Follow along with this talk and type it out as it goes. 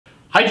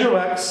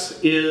Hydro-X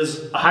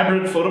is a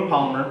hybrid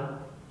photopolymer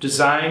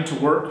designed to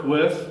work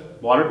with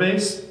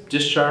water-based,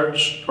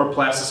 discharge, or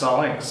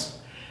plastisol inks.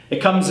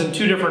 It comes in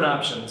two different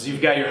options.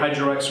 You've got your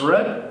Hydro-X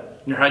red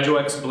and your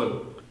Hydro-X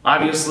blue.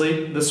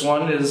 Obviously, this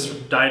one is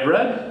dyed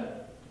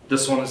red,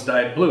 this one is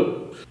dyed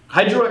blue.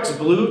 Hydro-X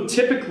blue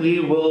typically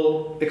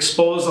will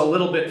expose a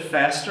little bit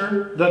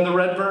faster than the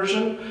red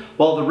version,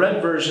 while the red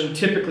version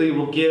typically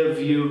will give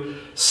you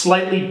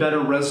slightly better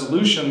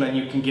resolution than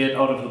you can get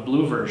out of the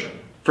blue version.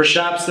 For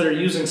shops that are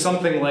using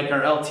something like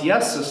our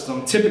LTS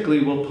system,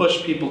 typically we'll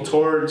push people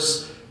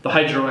towards the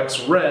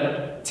Hydro-X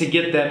red to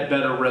get that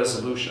better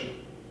resolution.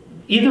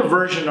 Either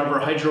version of our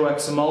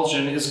Hydro-X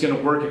emulsion is going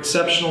to work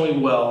exceptionally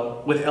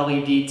well with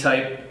LED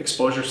type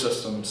exposure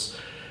systems.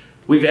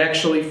 We've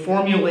actually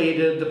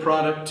formulated the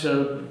product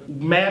to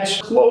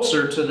match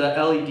closer to the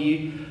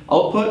LED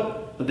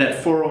output of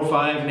that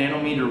 405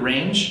 nanometer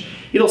range.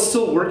 It'll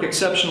still work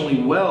exceptionally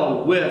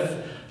well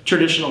with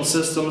traditional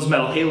systems,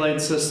 metal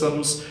halide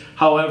systems.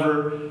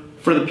 However,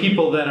 for the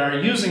people that are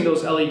using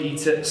those LED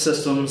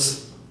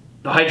systems,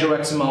 the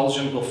Hydro-X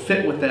emulsion will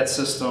fit with that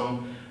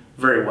system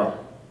very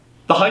well.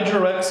 The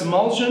Hydro-X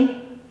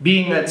emulsion,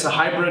 being that it's a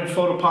hybrid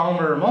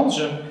photopolymer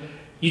emulsion,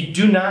 you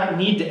do not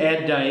need to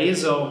add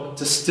diazo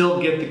to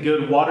still get the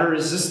good water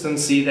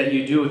resistancy that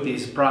you do with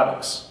these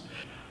products.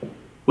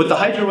 With the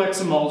Hydro-X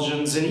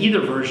emulsions in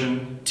either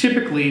version,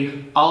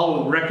 typically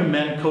I'll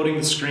recommend coating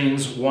the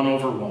screens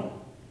 1/1.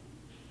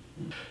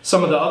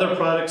 Some of the other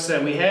products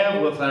that we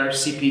have with our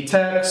CP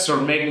Tex or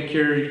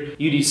MagnaCure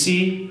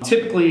UDC,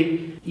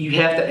 typically you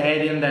have to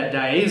add in that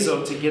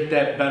diazo to get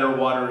that better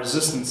water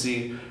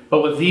resistancy.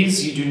 But with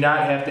these, you do not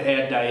have to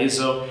add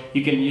diazo.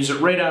 You can use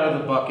it right out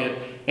of the bucket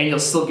and you'll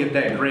still get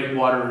that great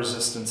water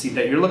resistancy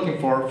that you're looking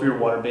for your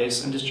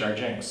water-based and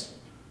discharge inks.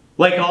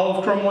 Like all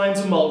of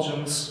Chromaline's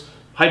emulsions,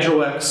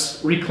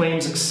 Hydro-X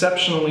reclaims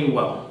exceptionally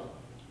well.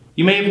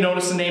 You may have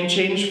noticed a name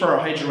change for our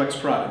Hydro-X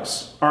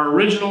products. Our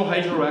original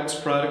Hydro-X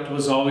product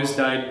was always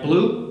dyed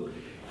blue.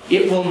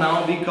 It will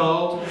now be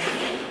called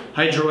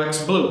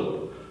Hydro-X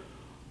Blue.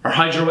 Our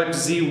Hydro-X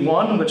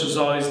Z1, which is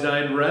always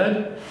dyed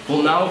red,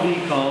 will now be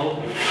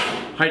called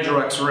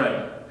Hydro-X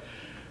Red.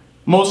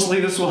 Mostly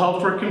this will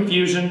help for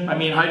confusion. I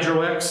mean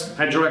Hydro-X,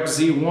 Hydro-X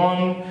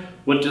Z1,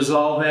 what does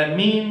all that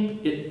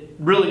mean? It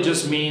really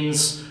just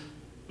means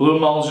blue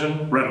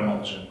emulsion, red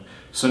emulsion.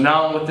 So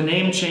now with the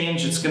name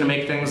change, it's going to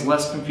make things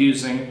less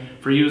confusing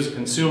for you as a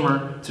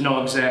consumer to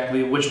know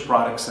exactly which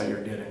products that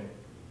you're getting.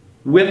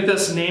 With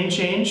this name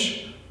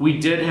change, we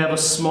did have a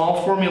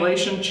small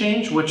formulation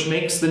change, which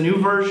makes the new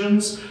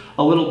versions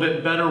a little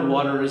bit better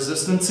water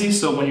resistancy.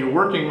 So when you're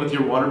working with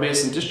your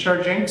water-based and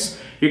discharge inks,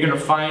 you're going to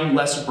find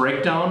less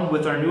breakdown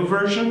with our new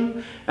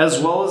version, as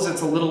well as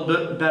it's a little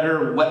bit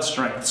better wet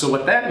strength. So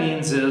what that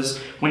means is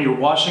when you're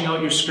washing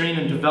out your screen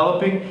and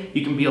developing,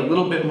 you can be a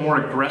little bit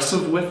more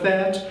aggressive with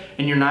that,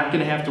 and you're not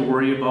going to have to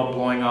worry about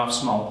blowing off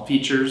small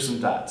features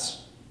and dots.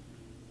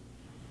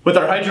 With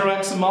our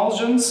Hydro-X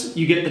emulsions,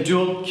 you get the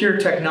dual cure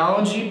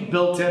technology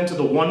built into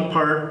the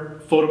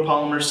one-part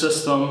photopolymer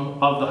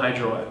system of the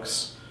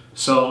Hydro-X.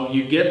 So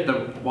you get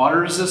the water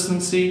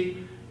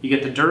resistancy, you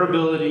get the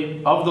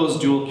durability of those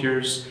dual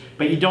cures,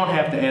 but you don't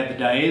have to add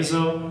the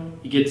diazo.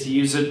 You get to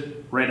use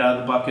it right out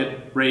of the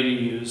bucket, ready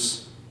to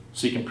use,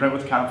 so you can print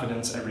with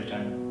confidence every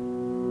time.